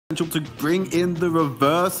to bring in the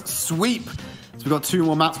reverse sweep. So we've got 2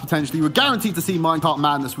 more maps potentially. We're guaranteed to see Minecart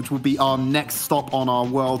Madness, which will be our next stop on our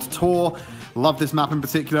world tour. Love this map in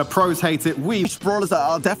particular. Pros hate it. Brawlers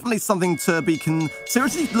are definitely something to be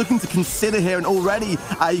seriously looking to consider here, and already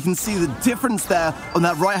you can see the difference there on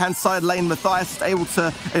that right-hand side lane. Matthias is able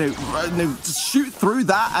to just shoot through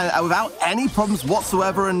that without any problems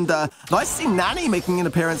whatsoever, and nice to see Nanny making an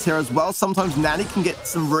appearance here as well. Sometimes Nanny can get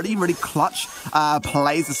some really, really clutch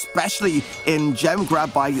plays, especially in gem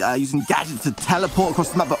grab by using gadgets to teleport across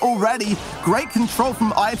the map. But already, great control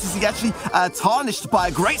from INTZ, actually tarnished by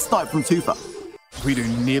a great snipe from Tufa. Guido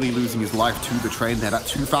nearly losing his life to the train there. That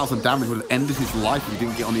 2,000 damage would have ended his life if he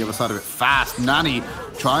didn't get on the other side of it fast. Nanny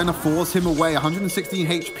trying to force him away. 116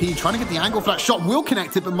 HP, trying to get the angle for that shot. Will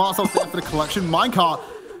connect it, but Marcel's there for the collection. Minecart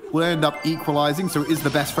will end up equalizing, so is the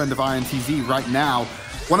best friend of INTZ right now.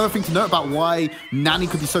 One other thing to note about why Nanny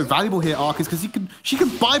could be so valuable here, Ark, is because she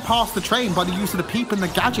can bypass the train by the use of the peep and the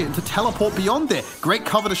gadget and to teleport beyond it. Great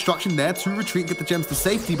cover destruction there to retreat, get the gems to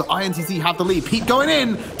safety, but INTZ have the lead. Peep going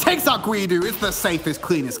in, takes out Guido. It's the safest,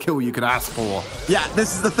 cleanest kill you could ask for. Yeah,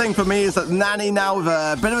 this is the thing for me, is that Nanny now with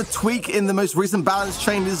a bit of a tweak in the most recent balance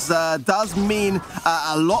changes does mean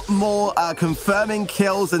a lot more confirming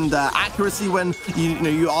kills and accuracy when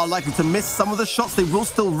you are likely to miss some of the shots. They will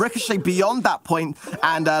still ricochet beyond that point,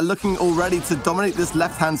 and looking already to dominate this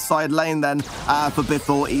left-hand side lane then for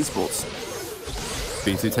Before Esports.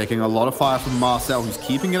 BC taking a lot of fire from Marcel, who's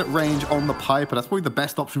keeping it at range on the Piper. That's probably the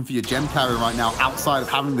best option for your gem carrier right now, outside of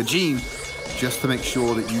having the Gene, just to make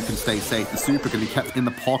sure that you can stay safe. The super can be kept in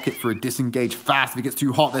the pocket for a disengage fast. If it gets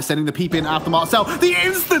too hot, they're sending the peep in after Marcel. The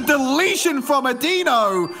instant deletion from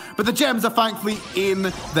Adino! But the gems are thankfully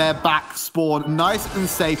in their back spawn. Nice and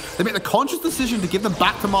safe. They make the conscious decision to give them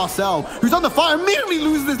back to Marcel, who's under fire, immediately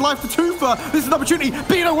loses his life to Tufa. This is an opportunity.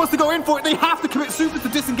 Bino wants to go in for it. They have to commit super to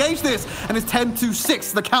disengage this. And it's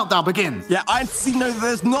 10-6. The countdown begins. Yeah, I see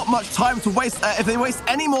there's not much time to waste. If they waste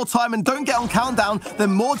any more time and don't get on countdown,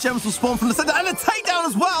 then more gems will spawn from the center. And a takedown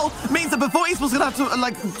as well means that Before Esports gonna have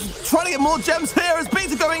to try to get more gems here as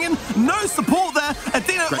Beta going in. No support there.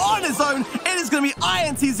 Adino on his own. It is gonna be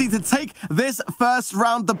INTZ to take this first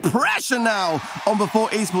round. The pressure now on Before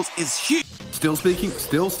Esports is huge. Still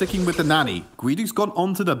sticking with the Nanny. Guido's gone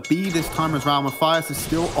onto the B this time around. Matthias is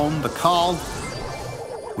still on the Carl.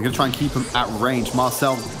 They're gonna try and keep him at range.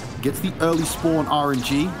 Marcel gets the early spawn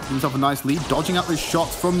RNG. Gives himself a nice lead, dodging out those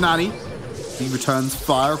shots from Nanny. He returns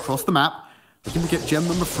fire across the map. Looking to get gem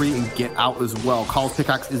number 3 and get out as well. Carl's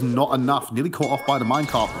pickaxe is not enough. Nearly caught off by the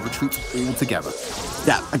minecart, but retreats all together.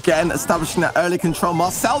 Yeah, again, establishing that early control.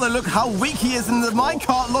 Marcel, then look how weak he is in the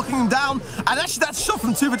minecart, locking him down. And actually, that shot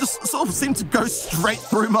from Tufa just sort of seemed to go straight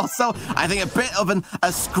through Marcel. I think a bit of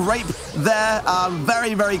a scrape there.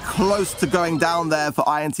 Very, very close to going down there for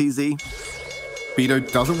INTZ.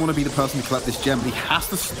 Beto doesn't want to be the person to collect this gem, but he has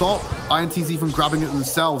to stop INTZ from grabbing it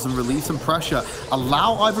themselves and release some pressure.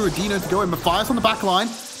 Allow either Adino to go in. Matthias on the back line.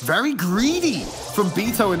 Very greedy from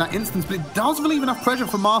Beto in that instance, but it does relieve enough pressure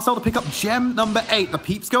for Marcel to pick up gem number 8. The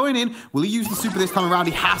peep's going in. Will he use the super this time around?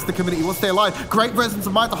 He has to commit it. He wants to stay alive. Great presence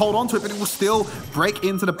of mind to hold on to it, but it will still break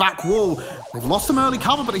into the back wall. They've lost some early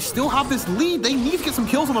cover, but they still have this lead. They need to get some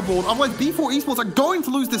kills on the board. Otherwise, Before Esports are going to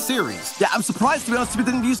lose this series. Yeah, I'm surprised, to be honest, he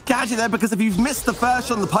didn't use gadget there, because if you've missed the first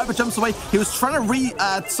shot and the Piper jumps away, he was trying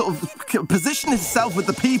to sort of position himself with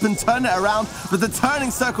the peep and turn it around, but the turning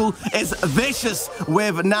circle is vicious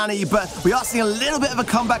with Nanny. But we are seeing a little bit of a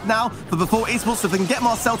comeback now for Before Esports, so if they can get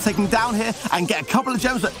Marcel taken down here and get a couple of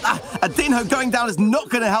gems, but Adino going down is not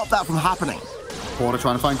going to help that from happening. Porter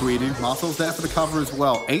trying to find Guido. Marcel's there for the cover as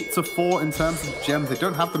well. 8-4 in terms of gems. They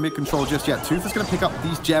don't have the mid control just yet. Tufa's going to pick up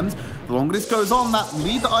these gems. The longer this goes on, that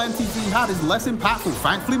lead that INTZ had is less impactful.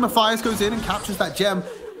 Thankfully, Matthias goes in and captures that gem.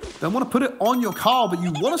 Don't want to put it on your car, but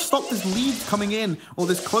you want to stop this lead coming in, or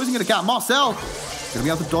this closing of the gap. Marcel going to be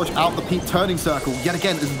able to dodge out the peak turning circle. Yet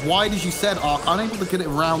again, as wide as you said, Ark, unable to get it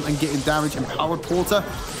around and get in damage. Empowered Porter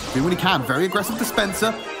doing what he can. Very aggressive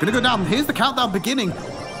dispenser. Going to go down. Here's the countdown beginning.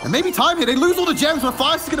 And maybe time here. They lose all the gems.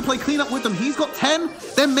 Matthias is going to play cleanup with them. He's got 10.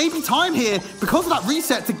 There may be time here because of that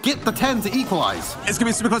reset to get the 10 to equalize. It's going to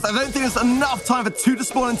be super close. I don't think there's enough time for 2 to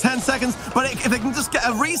spawn in 10 seconds. But if they can just get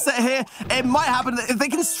a reset here, it might happen. If they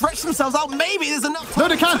can stretch themselves out, maybe there's enough time. No,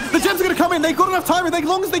 they can. The gems are going to come in. They've got enough time. As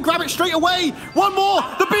long as they grab it straight away. One more.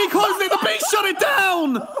 The B closes it. The B shut it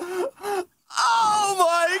down. Oh,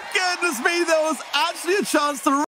 my goodness me. There was actually a chance to